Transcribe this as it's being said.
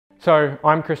So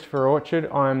I'm Christopher Orchard.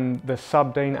 I'm the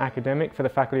Sub-Dean Academic for the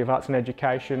Faculty of Arts and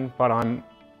Education, but I'm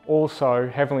also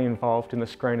heavily involved in the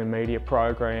screen and media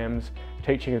programs,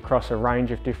 teaching across a range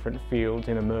of different fields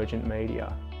in emergent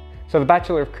media. So the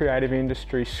Bachelor of Creative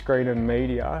Industry Screen and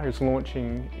Media is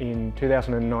launching in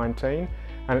 2019,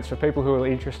 and it's for people who are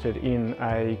interested in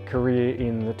a career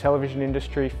in the television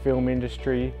industry, film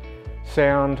industry,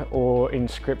 sound, or in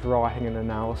script writing and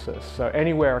analysis. So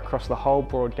anywhere across the whole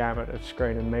broad gamut of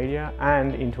screen and media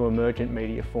and into emergent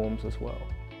media forms as well.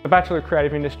 The Bachelor of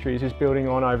Creative Industries is building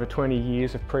on over 20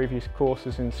 years of previous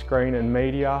courses in screen and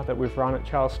media that we've run at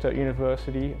Charles Sturt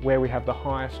University, where we have the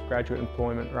highest graduate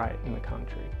employment rate in the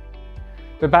country.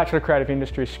 The Bachelor of Creative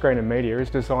Industries Screen and Media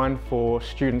is designed for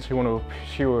students who want to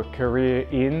pursue a career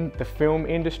in the film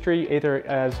industry, either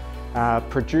as a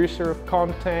producer of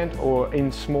content or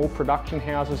in small production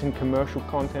houses in commercial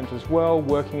content as well,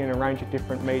 working in a range of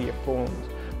different media forms.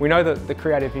 We know that the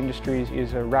creative industries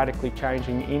is a radically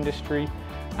changing industry,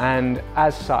 and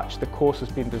as such the course has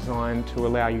been designed to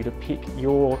allow you to pick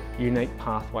your unique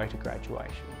pathway to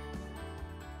graduation.